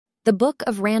The Book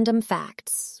of Random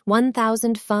Facts,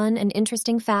 1,000 Fun and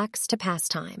Interesting Facts to Pass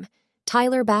Time.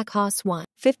 Tyler Backhaus 1.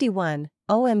 51.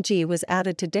 OMG was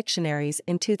added to dictionaries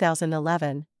in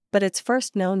 2011, but its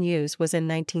first known use was in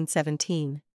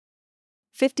 1917.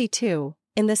 52.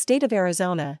 In the state of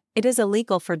Arizona, it is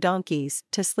illegal for donkeys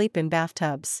to sleep in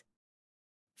bathtubs.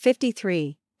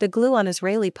 53. The glue on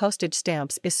Israeli postage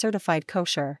stamps is certified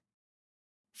kosher.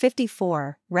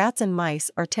 54. Rats and mice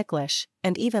are ticklish,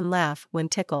 and even laugh when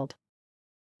tickled.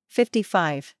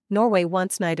 55. Norway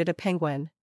once knighted a penguin.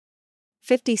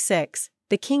 56.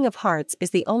 The King of Hearts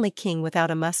is the only king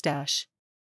without a mustache.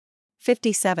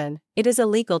 57. It is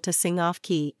illegal to sing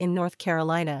off-key in North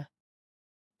Carolina.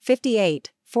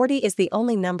 58. 40 is the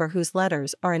only number whose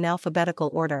letters are in alphabetical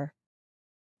order.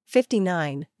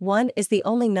 59. 1 is the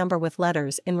only number with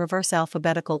letters in reverse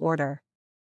alphabetical order.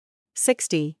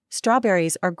 60.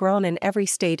 Strawberries are grown in every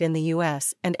state in the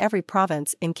U.S. and every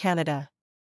province in Canada.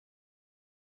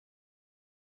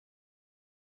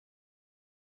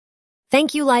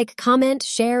 Thank you. Like, comment,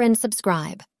 share, and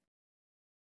subscribe.